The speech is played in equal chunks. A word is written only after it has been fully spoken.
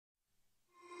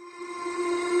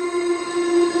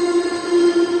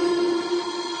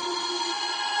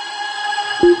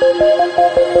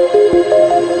Our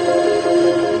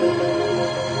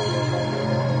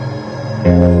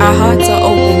hearts are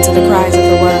open to the cries of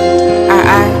the world. Our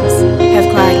eyes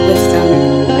have cried with them.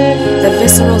 The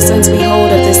visceral sense we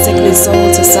hold of this sickness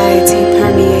soul society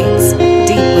permeates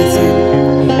deep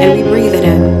within, and we breathe it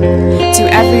in to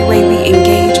every way we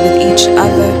engage with each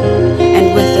other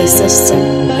and with this system.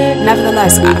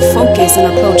 Nevertheless, our focus in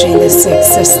approaching this sick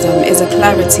system is a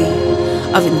clarity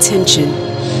of intention.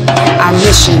 Our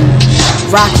mission,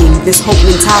 rocking this hope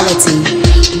mentality,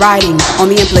 riding on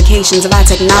the implications of our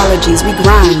technologies. We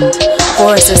grind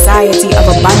for a society of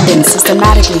abundance,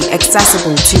 systematically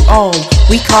accessible to all.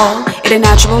 We call it a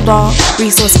natural law,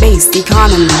 resource-based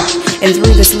economy. And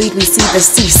through this lead we see the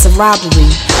cease of robbery.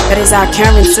 That is our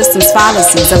current system's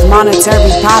fallacies of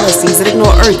monetary policies that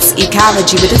ignore Earth's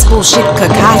ecology with its bullshit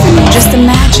cacophony. Just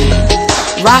imagine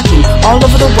rocking all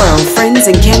over the world, friends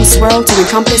and kin swirl to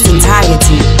encompass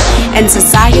entirety. And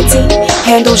society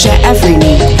handles your every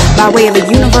need by way of a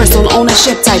universal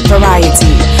ownership type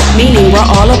variety. Meaning we're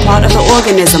all a part of the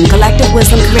organism, collective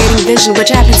wisdom creating vision,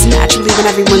 which happens naturally when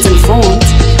everyone's informed,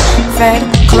 fed,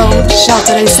 clothed,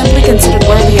 sheltered, and simply considered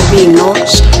worthy of being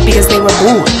nourished because they were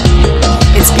born.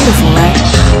 It's beautiful, right?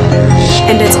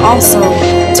 And it's also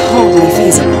totally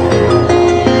feasible.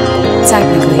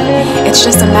 Technically, it's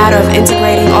just a matter of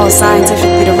integrating all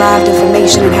scientifically derived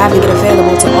information and having it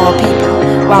available to all people,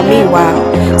 while meanwhile,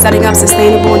 setting up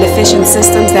sustainable and efficient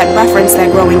systems that reference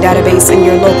that growing database in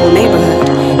your local neighborhood,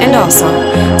 and also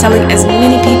telling as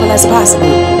many people as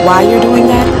possible why you're doing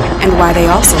that and why they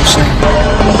also should.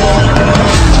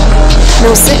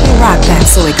 Now sit and rock that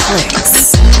so it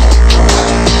clicks.